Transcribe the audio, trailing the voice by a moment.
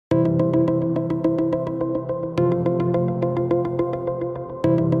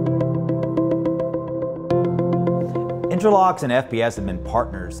Intralox and FPS have been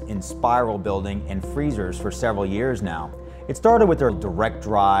partners in spiral building and freezers for several years now. It started with their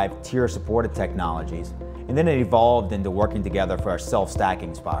DirectDrive tier-supported technologies, and then it evolved into working together for our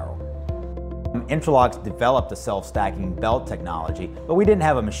self-stacking spiral. Intralox developed the self-stacking belt technology, but we didn't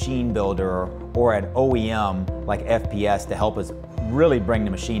have a machine builder or an OEM like FPS to help us really bring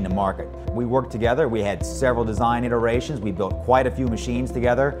the machine to market. We worked together, we had several design iterations, we built quite a few machines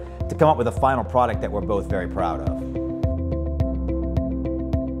together to come up with a final product that we're both very proud of.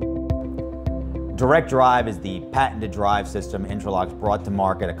 DirectDrive is the patented drive system Intralox brought to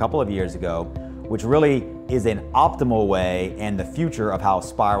market a couple of years ago, which really is an optimal way and the future of how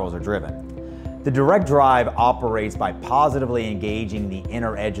spirals are driven. The DirectDrive operates by positively engaging the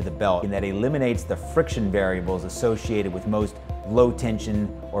inner edge of the belt, and that eliminates the friction variables associated with most low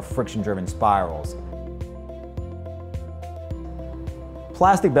tension or friction driven spirals.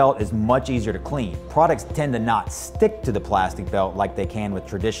 Plastic belt is much easier to clean. Products tend to not stick to the plastic belt like they can with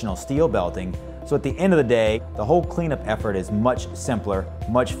traditional steel belting, so at the end of the day, the whole cleanup effort is much simpler,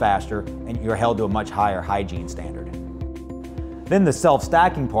 much faster, and you're held to a much higher hygiene standard. Then the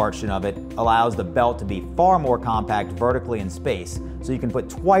self-stacking portion of it allows the belt to be far more compact vertically in space, so you can put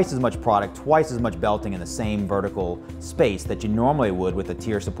twice as much product, twice as much belting in the same vertical space that you normally would with a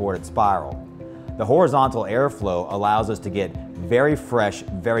tier-supported spiral. The horizontal airflow allows us to get very fresh,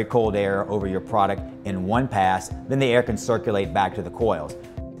 very cold air over your product in one pass, then the air can circulate back to the coils.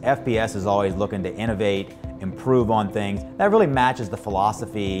 FPS is always looking to innovate, improve on things. That really matches the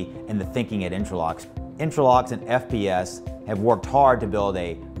philosophy and the thinking at Intralox. Intralox and FPS have worked hard to build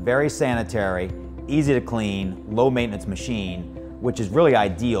a very sanitary, easy to clean, low maintenance machine, which is really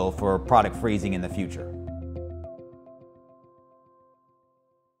ideal for product freezing in the future.